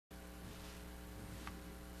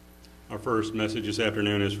Our first message this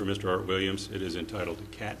afternoon is from Mr. Art Williams. It is entitled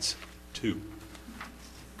Cats 2.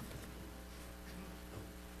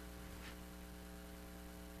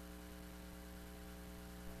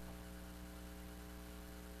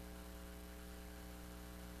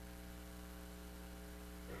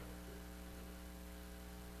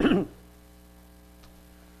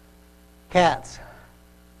 Cats,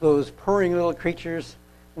 those purring little creatures,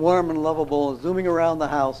 warm and lovable, zooming around the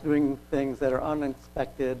house, doing things that are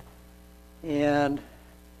unexpected and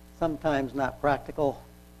sometimes not practical.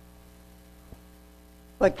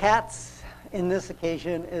 But cats, in this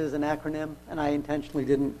occasion, is an acronym, and I intentionally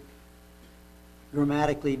didn't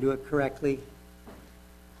grammatically do it correctly.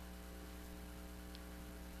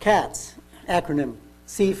 CATS, acronym.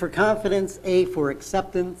 C for confidence, A for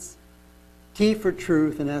acceptance, T for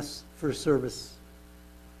truth, and S for service.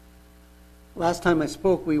 Last time I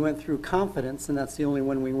spoke, we went through confidence, and that's the only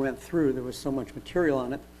one we went through. There was so much material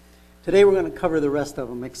on it. Today we're going to cover the rest of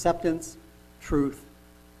them: acceptance, truth,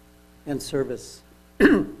 and service.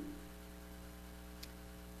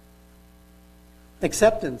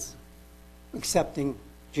 Acceptance, accepting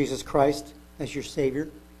Jesus Christ as your Savior,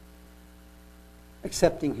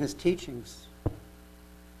 accepting His teachings,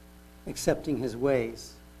 accepting His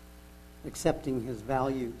ways, accepting His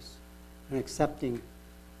values, and accepting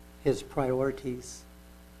His priorities.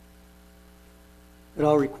 It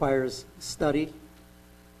all requires study.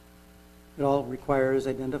 It all requires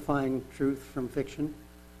identifying truth from fiction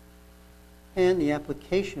and the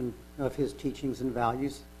application of His teachings and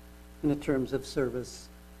values in the terms of service.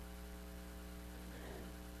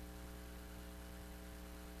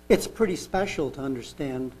 It's pretty special to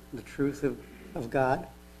understand the truth of God.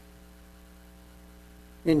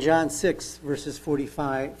 In John 6, verses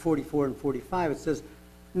 44 and 45, it says,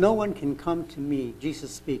 "No one can come to me," Jesus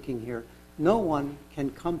speaking here, "no one can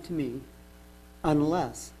come to me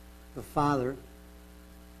unless the Father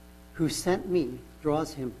who sent me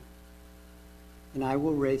draws him, and I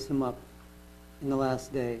will raise him up in the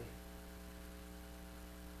last day."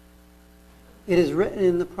 It is written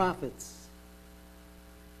in the prophets,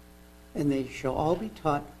 "And they shall all be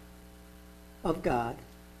taught of God.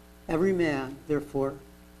 Every man, therefore,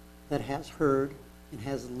 that has heard and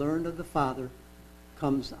has learned of the Father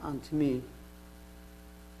comes unto me."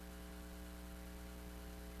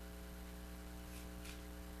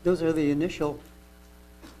 Those are the initial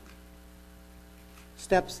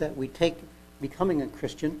steps that we take becoming a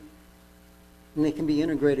Christian, and they can be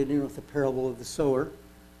integrated in with the parable of the sower.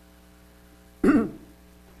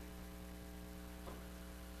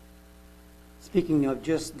 Speaking of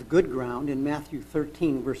just the good ground, in Matthew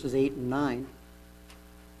 13, verses 8 and 9,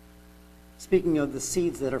 speaking of the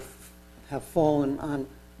seeds that have fallen on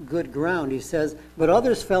good ground, he says, "But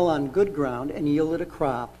others fell on good ground and yielded a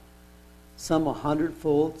crop, some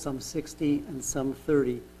 100-fold, some 60, and some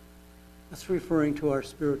 30. That's referring to our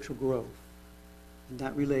spiritual growth. And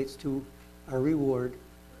that relates to our reward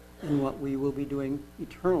and what we will be doing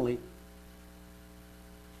eternally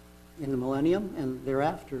in the millennium and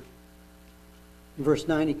thereafter. In verse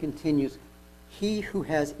 9 he continues, "He who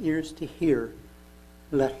has ears to hear,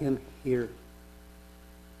 let him hear."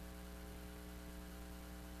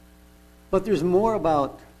 But there's more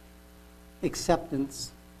about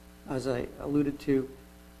acceptance, as I alluded to.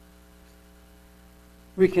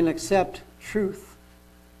 We can accept truth,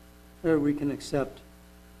 or we can accept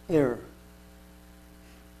error.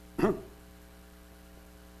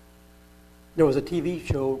 There was a TV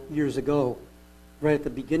show years ago, right at the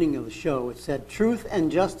beginning of the show. It said, "Truth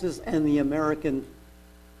and Justice and the American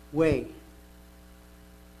Way."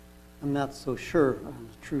 I'm not so sure on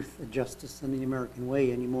truth and justice and the American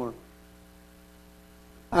way anymore.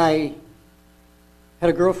 I had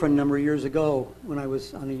a girlfriend a number of years ago when I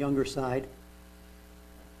was on the younger side.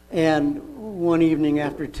 And one evening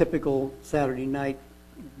after typical Saturday night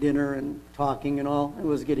dinner and talking and all, it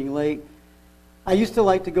was getting late. I used to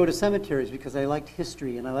like to go to cemeteries because I liked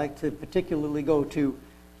history, and I liked to particularly go to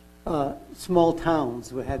small towns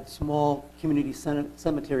who had small community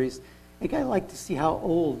cemeteries. And I liked to see how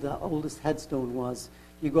old the oldest headstone was.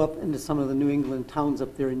 You go up into some of the New England towns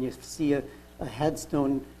up there and you see a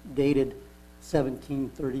headstone dated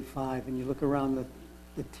 1735, and you look around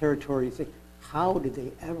the territory and say, how did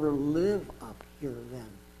they ever live up here then?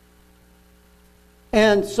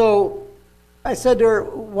 And so I said to her,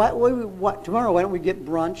 tomorrow, why don't we get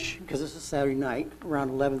brunch, because this is Saturday night,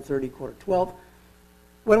 around 11:30, 11:45.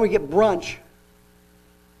 Why don't we get brunch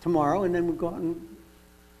tomorrow, and then we'll go out and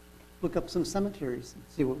look up some cemeteries and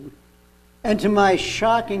see what we... And to my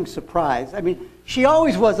shocking surprise, I mean, she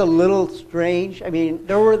always was a little strange. I mean,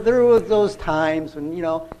 there were those times when,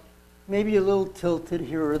 maybe a little tilted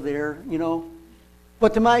here or there, you know.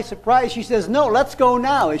 But to my surprise, she says, no, let's go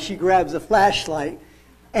now, as she grabs a flashlight,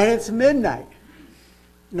 and it's midnight.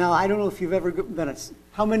 Now, I don't know if you've ever been,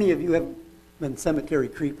 how many of you have been cemetery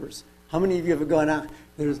creepers? How many of you have gone out?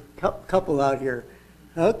 There's a couple out here.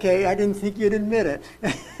 Okay, I didn't think you'd admit it.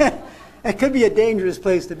 It could be a dangerous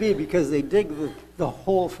place to be because they dig the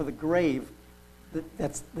hole for the grave.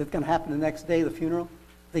 That's going to happen the next day, the funeral.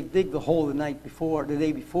 They dig the hole the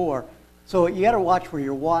day before. So you got to watch where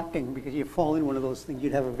you're walking because you fall in one of those things,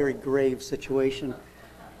 you'd have a very grave situation.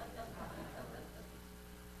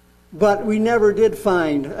 But we never did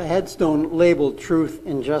find a headstone labeled Truth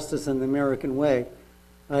and Justice in the American Way.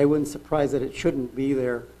 I wouldn't be surprised that it shouldn't be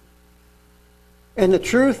there. And the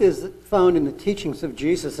truth is found in the teachings of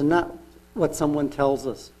Jesus and not what someone tells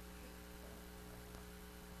us.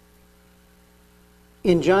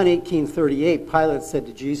 In John 18:38, Pilate said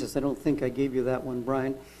to Jesus, I don't think I gave you that one,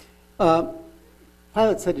 Brian.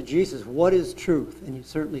 Pilate said to Jesus, what is truth? And you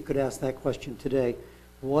certainly could ask that question today.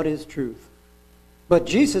 What is truth? But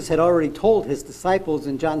Jesus had already told his disciples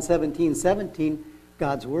in John 17:17,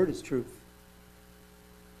 God's word is truth.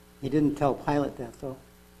 He didn't tell Pilate that, though.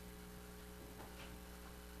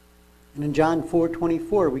 And in John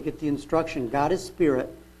 4:24, we get the instruction, God is spirit,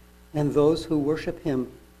 and those who worship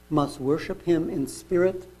him must worship him in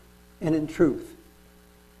spirit and in truth.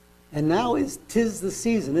 And now 'tis the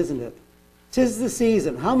season, isn't it? 'Tis the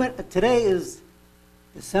season. Today is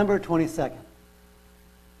December 22nd.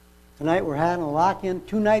 Tonight we're having a lock-in.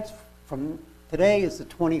 2 nights from today is the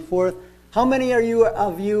 24th. How many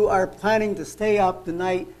of you are planning to stay up the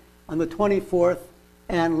night on the 24th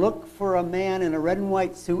and look for a man in a red and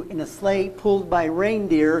white suit in a sleigh pulled by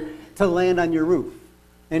reindeer to land on your roof?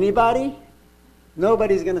 Anybody?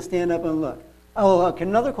 Nobody's going to stand up and look. Oh, okay,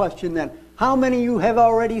 another question then. How many of you have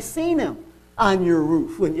already seen him on your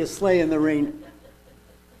roof when you sleigh in the rain?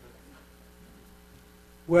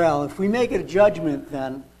 Well, if we make a judgment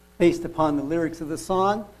then, based upon the lyrics of the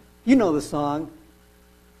song, you know the song,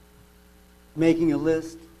 making a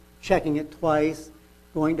list, checking it twice,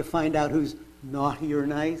 going to find out who's naughty or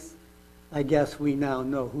nice. I guess we now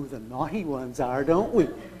know who the naughty ones are, don't we?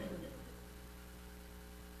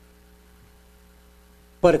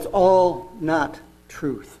 But it's all not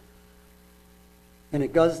truth. And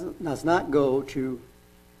it does not go to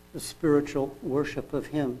the spiritual worship of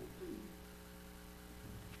him.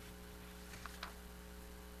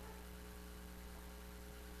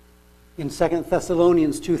 In 2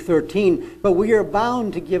 Thessalonians 2:13, but we are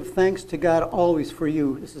bound to give thanks to God always for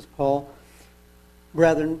you, this is Paul,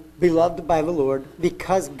 brethren, beloved by the Lord,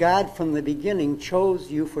 because God from the beginning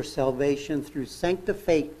chose you for salvation through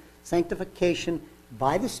sanctification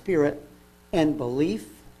by the Spirit and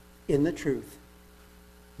belief in the truth,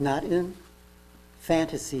 not in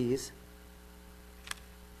fantasies.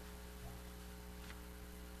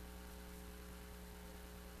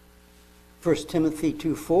 First Timothy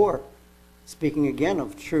 2:4, speaking again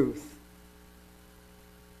of truth,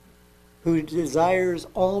 who desires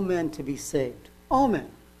all men to be saved, all men,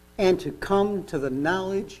 and to come to the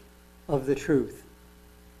knowledge of the truth.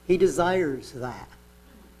 He desires that.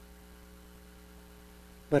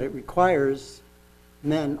 But it requires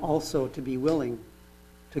men also to be willing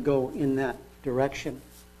to go in that direction.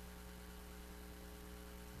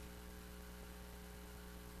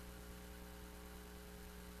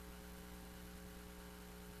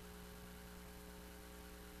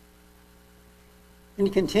 And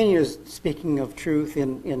he continues speaking of truth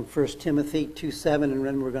in 1 Timothy 2:7, and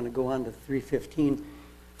then we're going to go on to 3:15.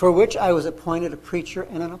 For which I was appointed a preacher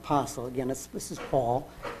and an apostle. Again, this is Paul.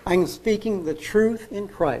 I am speaking the truth in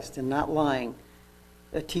Christ and not lying.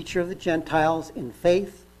 A teacher of the Gentiles in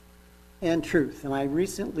faith and truth. And I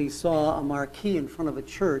recently saw a marquee in front of a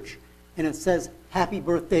church, and it says, Happy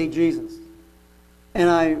Birthday, Jesus. And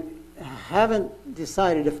I haven't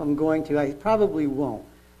decided if I'm going to. I probably won't.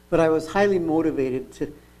 But I was highly motivated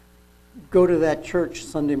to go to that church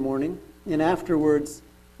Sunday morning, and afterwards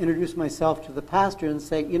introduce myself to the pastor and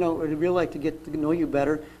say, you know, I'd really like to get to know you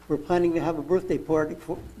better. We're planning to have a birthday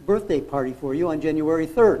party for you on January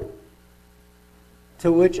 3rd.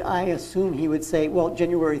 To which I assume he would say, well,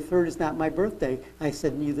 January 3rd is not my birthday. I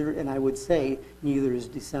said, neither, and I would say, neither is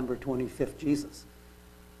December 25th, Jesus.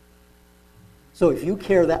 So if you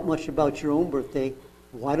care that much about your own birthday,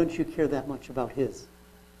 why don't you care that much about his?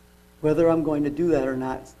 Whether I'm going to do that or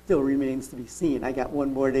not still remains to be seen. I got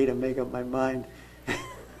one more day to make up my mind.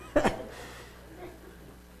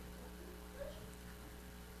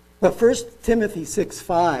 But 1 Timothy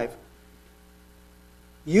 6:5,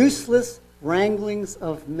 useless wranglings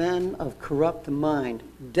of men of corrupt mind,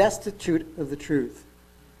 destitute of the truth,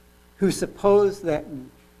 who suppose that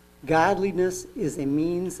godliness is a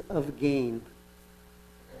means of gain.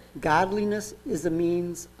 Godliness is a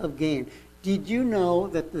means of gain. Did you know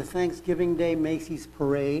that the Thanksgiving Day Macy's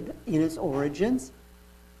Parade, in its origins,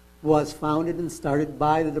 was founded and started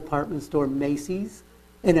by the department store Macy's?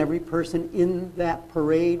 And every person in that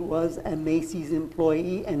parade was a Macy's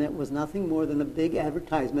employee, and it was nothing more than a big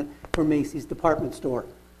advertisement for Macy's department store.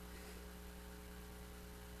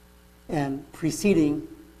 And preceding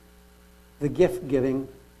the gift giving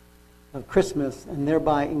of Christmas, and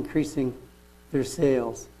thereby increasing their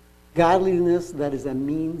sales. Godliness that is a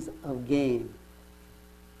means of gain.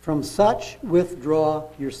 From such withdraw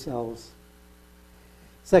yourselves.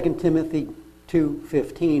 2 Timothy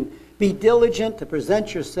 2:15. Be diligent to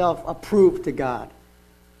present yourself approved to God.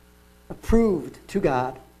 Approved to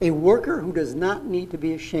God. A worker who does not need to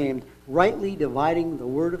be ashamed, rightly dividing the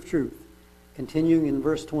word of truth. Continuing in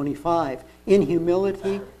verse 25. In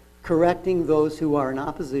humility, correcting those who are in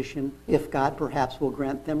opposition, if God perhaps will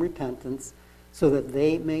grant them repentance, so that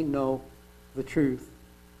they may know the truth.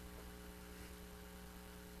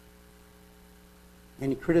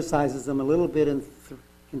 And he criticizes them a little bit in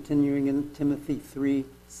continuing in Timothy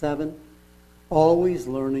 3:7, always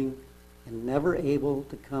learning and never able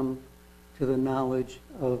to come to the knowledge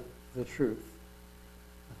of the truth.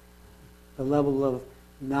 The level of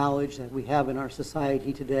knowledge that we have in our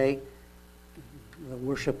society today, the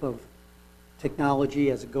worship of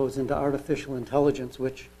technology as it goes into artificial intelligence,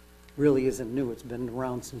 which really isn't new. It's been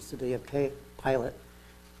around since the day of Pilate.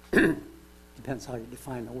 Depends how you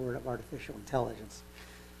define the word of artificial intelligence.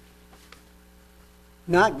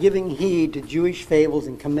 Not giving heed to Jewish fables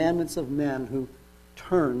and commandments of men who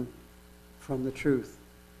turn from the truth.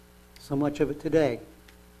 So much of it today.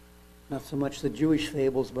 Not so much the Jewish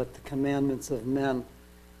fables, but the commandments of men.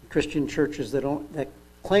 Christian churches that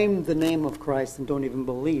claim the name of Christ and don't even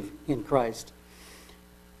believe in Christ.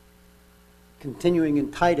 Continuing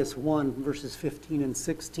in Titus 1, verses 15 and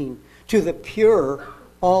 16. To the pure,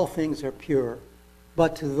 all things are pure.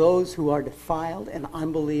 But to those who are defiled and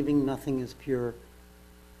unbelieving, nothing is pure.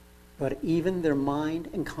 But even their mind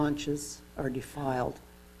and conscience are defiled.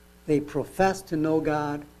 They profess to know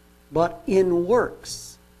God, but in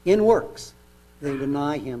works, they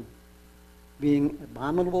deny him, being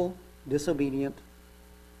abominable, disobedient,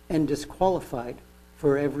 and disqualified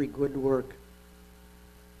for every good work.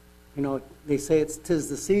 You know, they say 'tis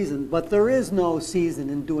the season, but there is no season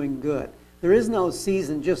in doing good. There is no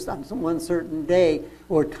season just on one certain day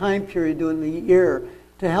or time period during the year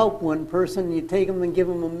to help one person. You take them and give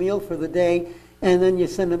them a meal for the day, and then you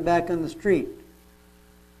send them back on the street.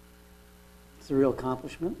 It's a real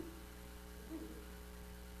accomplishment.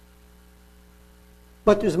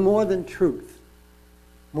 But there's more than truth.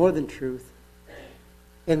 More than truth.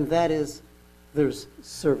 And that is, there's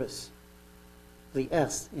service. The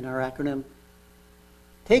S in our acronym.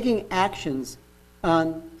 Taking actions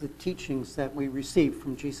on the teachings that we receive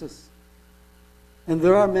from Jesus. And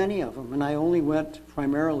there are many of them, and I only went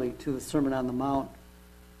primarily to the Sermon on the Mount.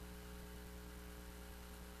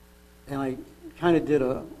 And I kind of did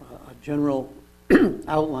a general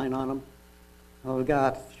outline on them. We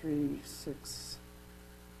got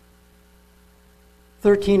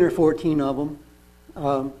 13 or 14 of them.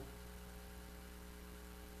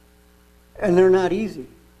 And they're not easy.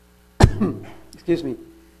 Excuse me.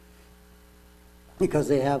 Because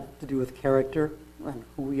they have to do with character and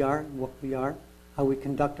who we are, and what we are, how we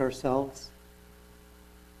conduct ourselves.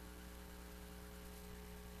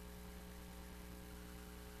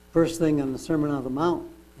 First thing on the Sermon on the Mount,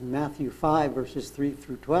 in Matthew 5, verses 3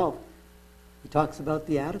 through 12, he talks about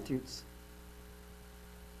the attitudes.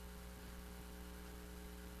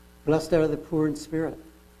 Blessed are the poor in spirit.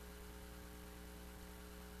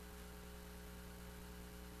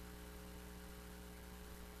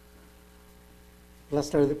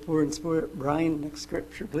 Blessed are the poor in spirit. Brian, next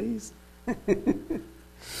scripture, please.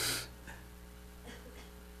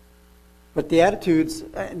 But the attitudes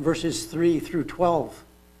in verses 3 through 12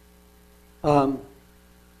 are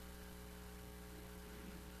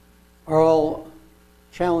all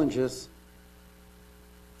challenges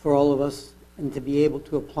for all of us, and to be able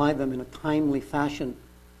to apply them in a timely fashion.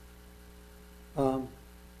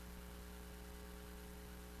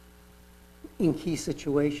 In key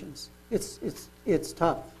situations. It's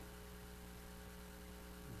tough.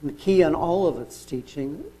 The key on all of its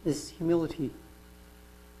teaching is humility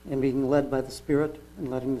and being led by the Spirit and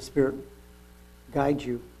letting the Spirit guide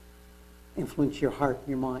you, influence your heart and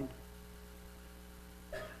your mind.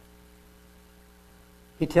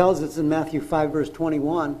 He tells us in Matthew 5, verse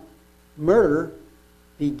 21, murder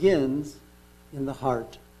begins in the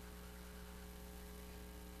heart.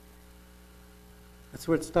 That's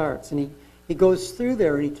where it starts. And he goes through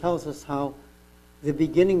there and he tells us how the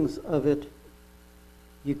beginnings of it,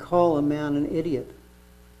 you call a man an idiot,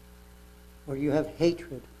 or you have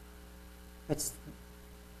hatred. That's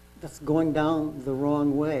going down the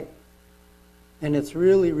wrong way. And it's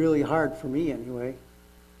really, really hard for me anyway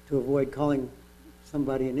to avoid calling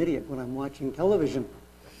somebody an idiot when I'm watching television.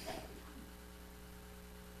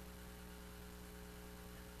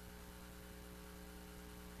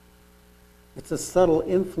 It's a subtle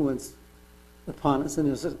influence upon us, and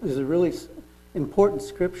there's a really important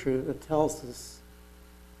scripture that tells us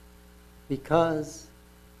because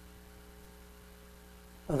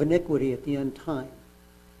of iniquity at the end time,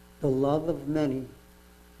 the love of many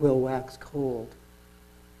will wax cold.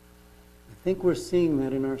 I think we're seeing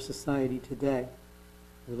that in our society today.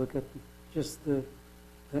 We look at just the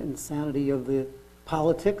insanity of the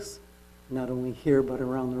politics, not only here but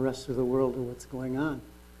around the rest of the world, of what's going on.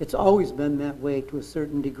 It's always been that way to a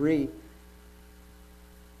certain degree.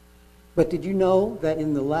 But did you know that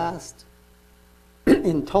in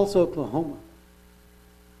Tulsa, Oklahoma,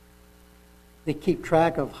 they keep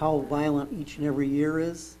track of how violent each and every year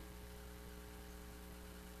is?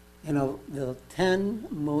 And of the 10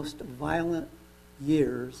 most violent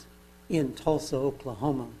years in Tulsa,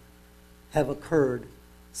 Oklahoma have occurred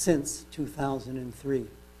since 2003.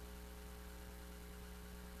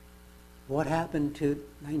 What happened to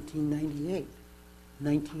 1998,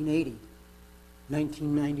 1980,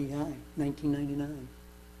 1999?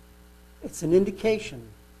 It's an indication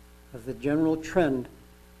of the general trend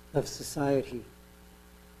of society,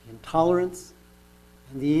 the intolerance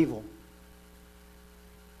and the evil.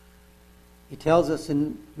 He tells us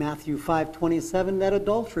in Matthew 5:27 that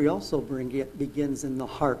adultery also begins in the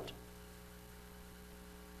heart.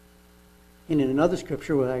 And in another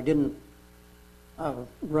scripture where I didn't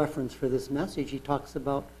reference for this message, he talks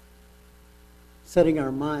about setting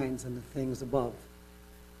our minds on the things above.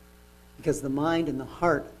 Because the mind and the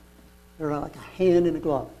heart, they're like a hand in a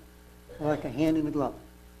glove. They're like a hand in a glove.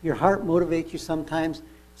 Your heart motivates you sometimes.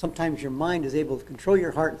 Sometimes your mind is able to control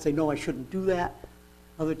your heart and say, no, I shouldn't do that.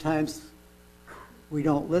 Other times, we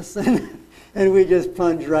don't listen, and we just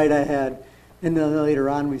plunge right ahead. And then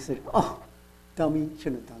later on, we say, oh, dummy,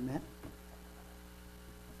 shouldn't have done that.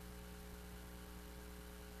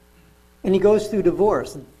 And he goes through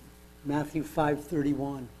divorce, Matthew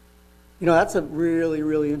 5:31. You know, that's a really,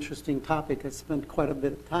 really interesting topic. I spent quite a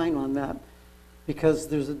bit of time on that because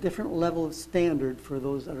there's a different level of standard for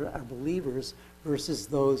those that are believers versus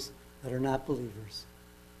those that are not believers.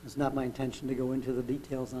 It's not my intention to go into the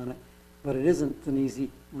details on it, but it isn't an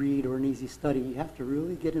easy read or an easy study. You have to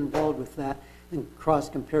really get involved with that and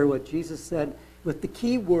cross-compare what Jesus said with the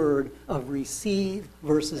key word of receive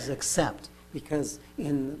versus accept. Because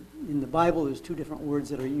in the Bible, there's two different words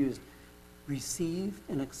that are used. Receive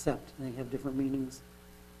and accept. And they have different meanings.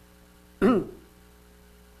 And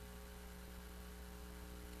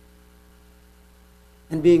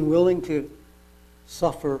being willing to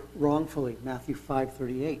suffer wrongfully. Matthew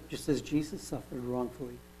 5:38. Just as Jesus suffered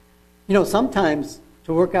wrongfully. You know, sometimes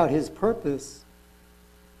to work out his purpose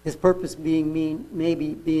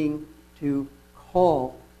maybe being to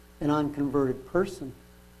call an unconverted person,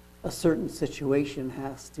 a certain situation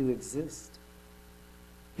has to exist.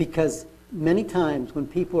 Because many times when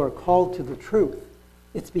people are called to the truth,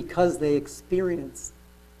 it's because they experience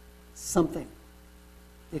something.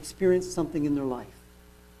 They experience something in their life.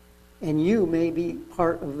 And you may be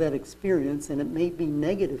part of that experience, and it may be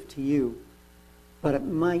negative to you, but it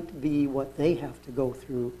might be what they have to go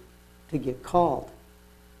through to get called.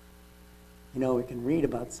 You know, we can read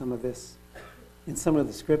about some of this in some of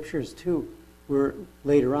the scriptures too, where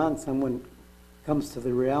later on someone comes to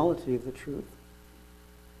the reality of the truth.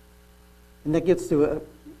 And that gets to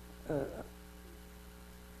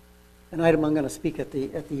an item I'm going to speak at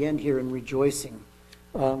the end here in rejoicing.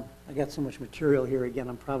 I got so much material here again,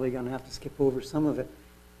 I'm probably going to have to skip over some of it.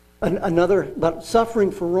 Another, but suffering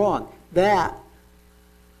for wrong, that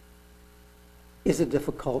is a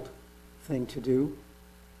difficult thing to do.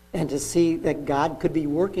 And to see that God could be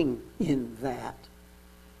working in that.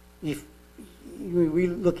 If we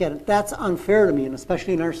look at it, that's unfair to me, and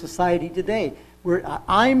especially in our society today, where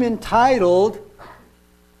I'm entitled,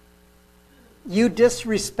 you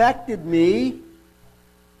disrespected me,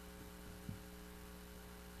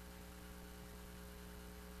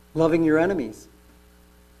 loving your enemies.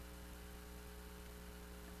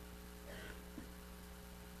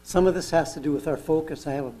 Some of this has to do with our focus.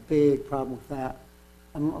 I have a big problem with that.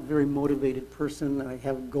 I'm a very motivated person. I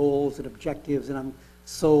have goals and objectives, and I'm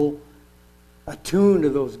so attuned to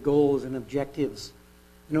those goals and objectives.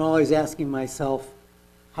 And I'm always asking myself,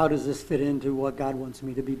 how does this fit into what God wants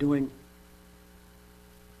me to be doing?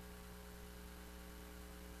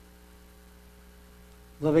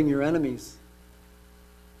 Loving your enemies.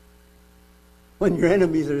 When your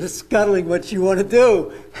enemies are just scuttling what you want to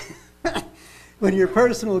do. When your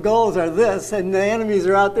personal goals are this and the enemies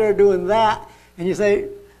are out there doing that, and you say,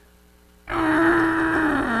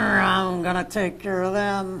 I'm going to take care of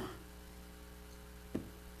them.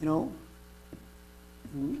 You know,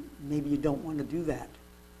 maybe you don't want to do that.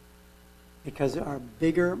 Because there are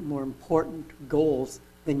bigger, more important goals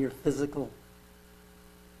than your physical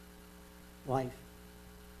life.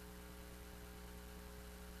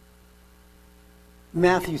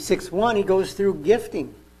 Matthew 6:1, he goes through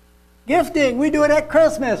gifting. Gifting, we do it at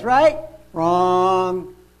Christmas, right?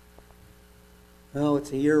 Wrong. No,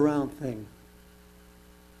 it's a year-round thing.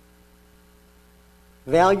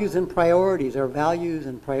 Values and priorities. Our values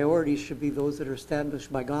and priorities should be those that are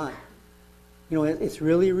established by God. You know, it's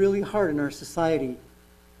really, really hard in our society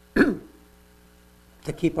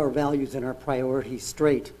to keep our values and our priorities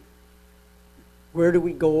straight. Where do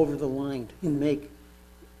we go over the line and make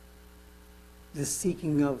the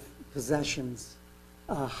seeking of possessions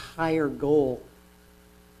a higher goal,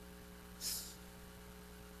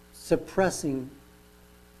 suppressing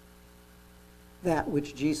that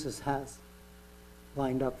which Jesus has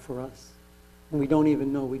lined up for us? And we don't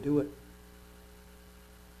even know we do it.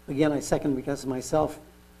 Again, I second guess myself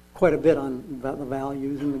quite a bit on the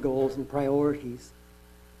values and the goals and priorities.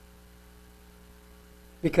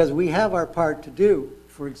 Because we have our part to do.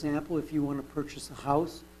 For example, if you want to purchase a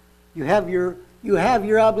house, you have your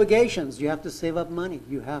obligations. You have to save up money.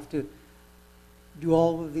 You have to do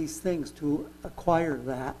all of these things to acquire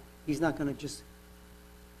that. He's not going to just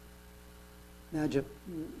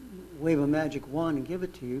wave a magic wand and give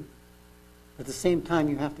it to you. At the same time,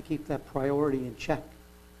 you have to keep that priority in check.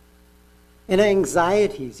 And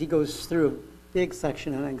anxieties. He goes through a big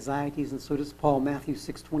section on anxieties, and so does Paul, Matthew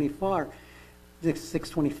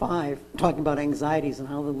 6:25, talking about anxieties and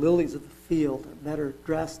how the lilies of the field are better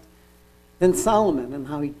dressed than Solomon, and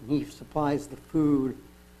how he supplies the food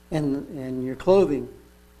and your clothing.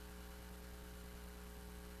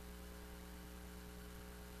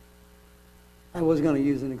 I was going to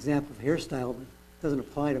use an example of hairstyle, but it doesn't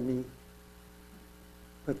apply to me.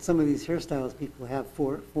 But some of these hairstyles people have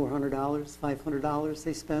 $400, $500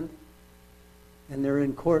 they spend, and they're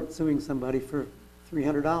in court suing somebody for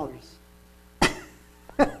 $300.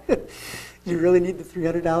 You really need the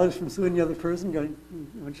 $300 from suing the other person? Why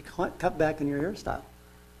don't you cut back on your hairstyle?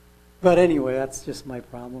 But anyway, that's just my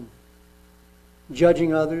problem.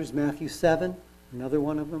 Judging others, Matthew 7, another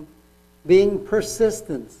one of them. Being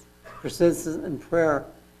persistent in prayer.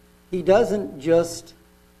 He doesn't just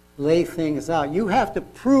lay things out. You have to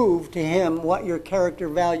prove to him what your character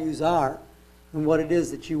values are and what it is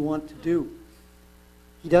that you want to do.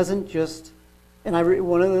 He doesn't just, and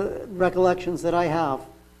one of the recollections that I have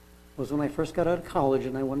was when I first got out of college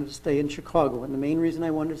and I wanted to stay in Chicago. And the main reason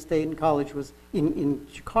I wanted to stay in college was in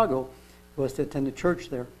Chicago was to attend a church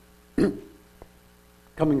there.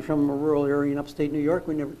 Coming from a rural area in upstate New York,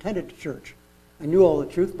 we never attended a church. I knew all the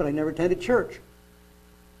truth, but I never attended church.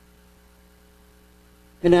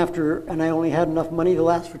 And I only had enough money to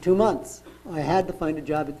last for 2 months. I had to find a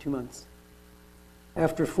job in 2 months.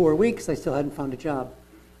 After 4 weeks, I still hadn't found a job.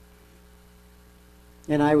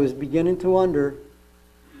 And I was beginning to wonder,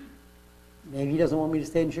 maybe he doesn't want me to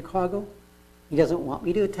stay in Chicago? He doesn't want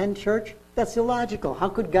me to attend church? That's illogical. How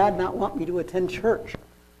could God not want me to attend church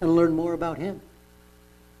and learn more about him?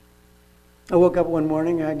 I woke up one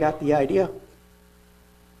morning and I got the idea.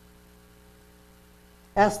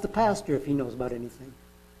 Ask the pastor if he knows about anything.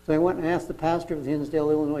 So I went and asked the pastor of the Hinsdale,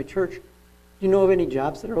 Illinois church, do you know of any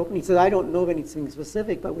jobs that are open? He said, I don't know of anything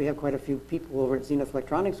specific, but we have quite a few people over at Zenith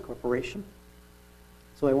Electronics Corporation.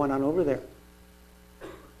 So I went on over there.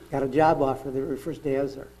 Got a job offer the very first day I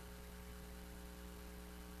was there.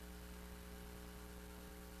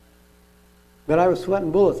 But I was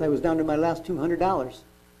sweating bullets. I was down to my last $200.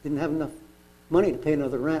 Didn't have enough money to pay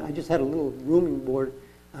another rent. I just had a little room in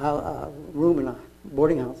a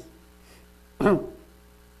boarding house.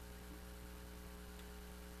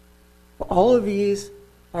 All of these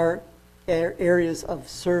are areas of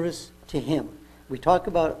service to him. We talk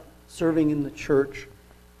about serving in the church,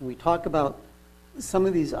 and we talk about some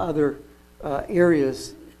of these other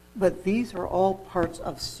areas, but these are all parts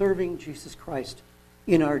of serving Jesus Christ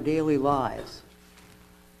in our daily lives.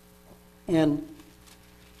 And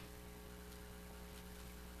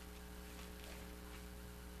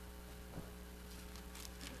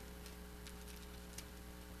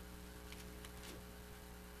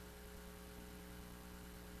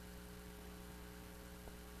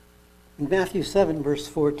In Matthew 7, verse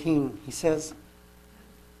 14, he says,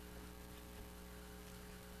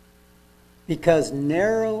 "Because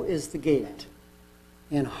narrow is the gate,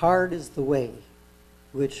 and hard is the way,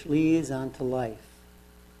 which leads unto life,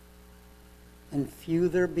 and few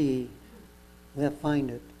there be that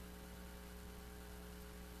find it."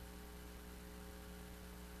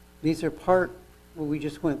 These are part, what we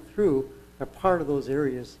just went through, are part of those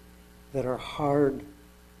areas that are hard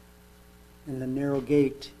in the narrow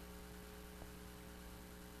gate.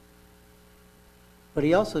 But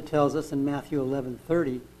he also tells us in Matthew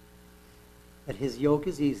 11:30 that his yoke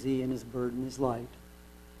is easy and his burden is light.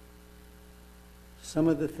 Some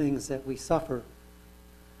of the things that we suffer,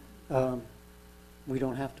 we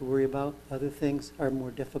don't have to worry about. Other things are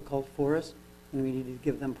more difficult for us, and we need to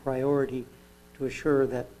give them priority to assure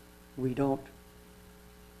that we don't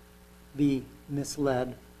be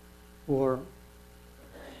misled or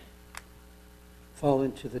fall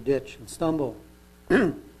into the ditch and stumble.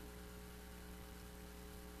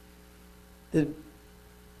 The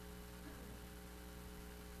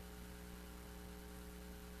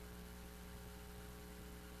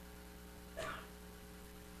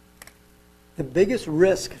biggest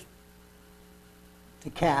risk to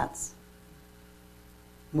cats,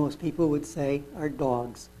 most people would say, are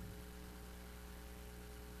dogs.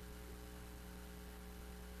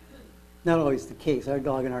 Not always the case. Our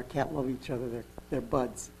dog and our cat love each other. They're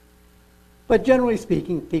buds. But generally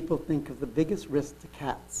speaking, people think of the biggest risk to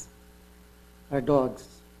cats are dogs.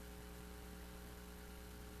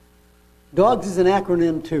 Dogs is an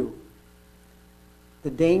acronym too.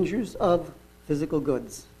 The dangers of physical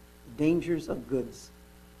goods. The dangers of goods.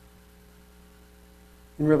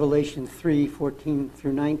 In Revelation 3:14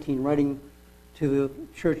 through 19, writing to the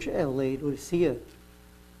church at Laodicea,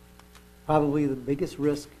 probably the biggest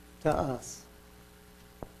risk to us.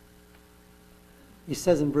 He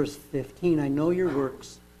says in verse 15, "I know your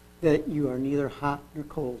works, that you are neither hot nor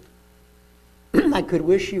cold. I could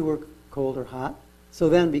wish you were cold or hot. So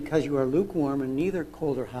then, because you are lukewarm and neither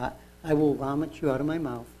cold or hot, I will vomit you out of my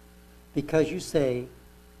mouth. Because you say,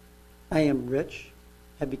 I am rich,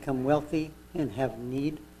 have become wealthy, and have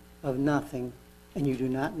need of nothing, and you do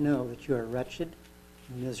not know that you are wretched,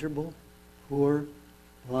 miserable, poor,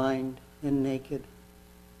 blind, and naked."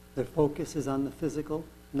 Their focus is on the physical,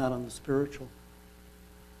 not on the spiritual.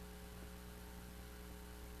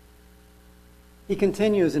 He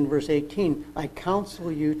continues in verse 18, "I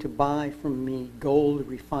counsel you to buy from me gold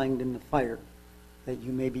refined in the fire, that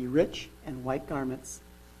you may be rich, and white garments,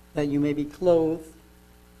 that you may be clothed,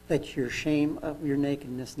 that your shame of your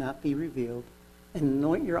nakedness not be revealed, and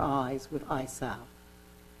anoint your eyes with eye salve,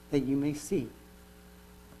 that you may see.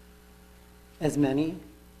 As many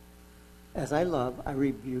as I love, I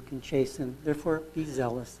rebuke and chasten. Therefore be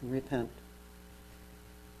zealous and repent."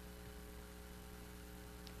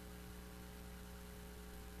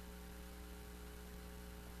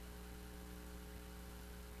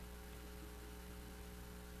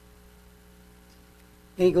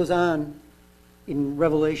 And he goes on in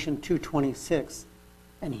Revelation 2:26,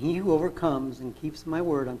 "And he who overcomes and keeps my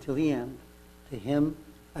word until the end, to him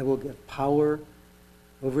I will give power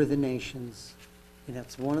over the nations." And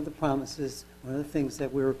that's one of the promises, one of the things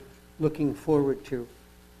that we're looking forward to.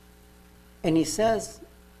 And he says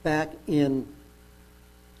back in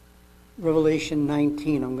Revelation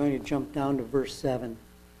 19, I'm going to jump down to verse 7,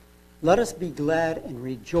 "Let us be glad and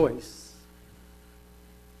rejoice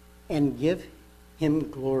and give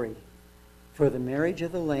him glory, for the marriage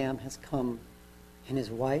of the Lamb has come, and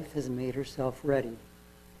his wife has made herself ready."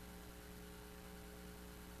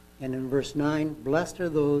 And in verse 9, "Blessed are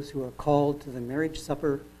those who are called to the marriage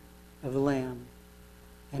supper of the Lamb."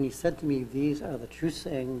 And he said to me, "These are the true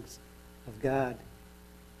sayings of God."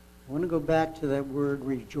 I want to go back to that word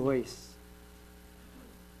rejoice.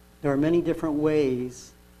 There are many different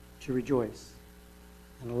ways to rejoice.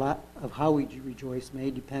 And a lot of how we rejoice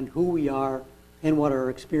may depend who we are and what our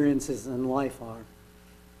experiences in life are.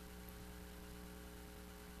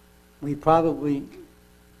 We probably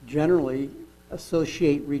generally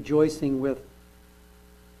associate rejoicing with,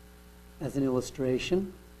 as an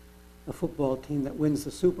illustration, a football team that wins the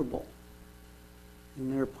Super Bowl.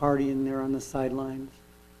 And they're partying there on the sidelines.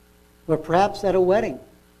 Or perhaps at a wedding,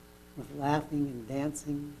 with laughing and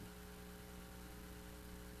dancing.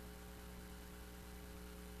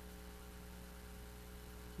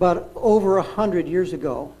 But over 100 years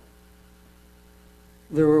ago,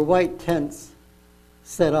 there were white tents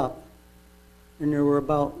set up, and there were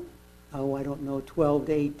about 12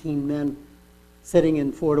 to 18 men sitting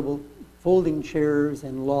in folding chairs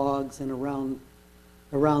and logs and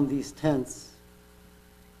around these tents.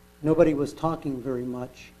 Nobody was talking very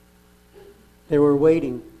much. They were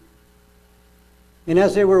waiting. And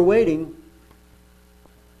as they were waiting,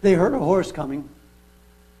 they heard a horse coming.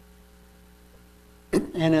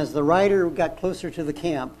 And as the rider got closer to the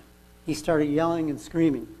camp, he started yelling and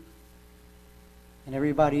screaming. And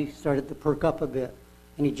everybody started to perk up a bit.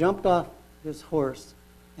 And he jumped off his horse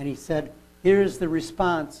and he said, "Here's the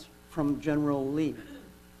response from General Lee."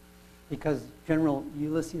 Because General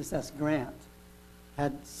Ulysses S. Grant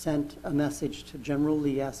had sent a message to General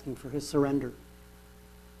Lee asking for his surrender.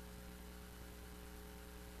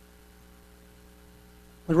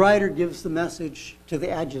 The rider gives the message to the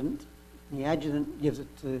adjutant, and the adjutant gives it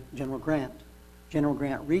to General Grant. General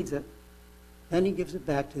Grant reads it, then he gives it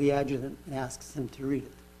back to the adjutant and asks him to read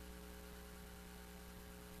it.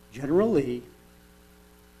 General Lee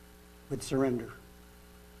would surrender.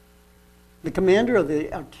 The commander of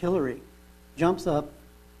the artillery jumps up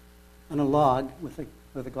on a log with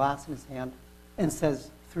a glass in his hand and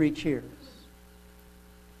says, "3 cheers."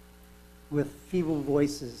 With feeble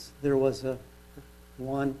voices, there was a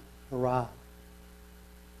one hurrah,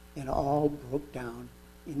 and all broke down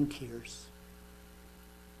in tears.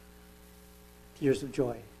 Tears of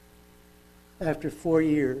joy. After 4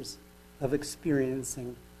 years of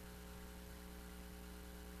experiencing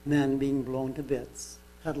men being blown to bits,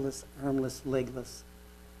 headless, armless, legless,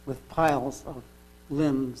 with piles of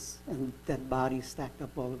limbs and dead bodies stacked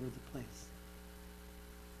up all over the place.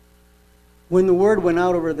 When the word went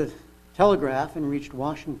out over the telegraph and reached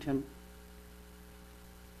Washington,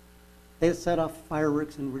 they set off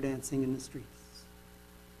fireworks and were dancing in the streets.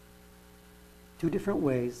 2 different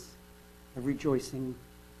ways of rejoicing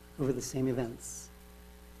over the same events.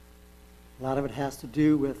 A lot of it has to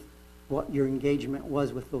do with what your engagement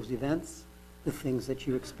was with those events, the things that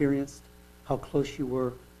you experienced, how close you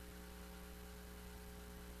were,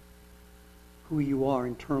 who you are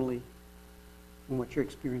internally, and what your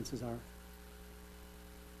experiences are.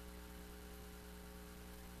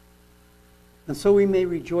 And so we may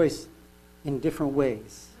rejoice in different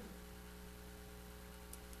ways.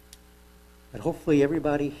 But hopefully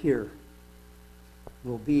everybody here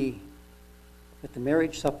will be at the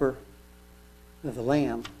marriage supper of the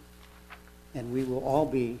Lamb, and we will all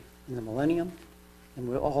be in the millennium, and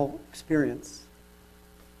we'll all experience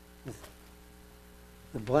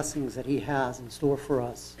the blessings that he has in store for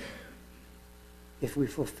us if we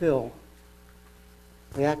fulfill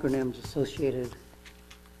the acronyms associated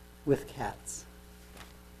with CATS.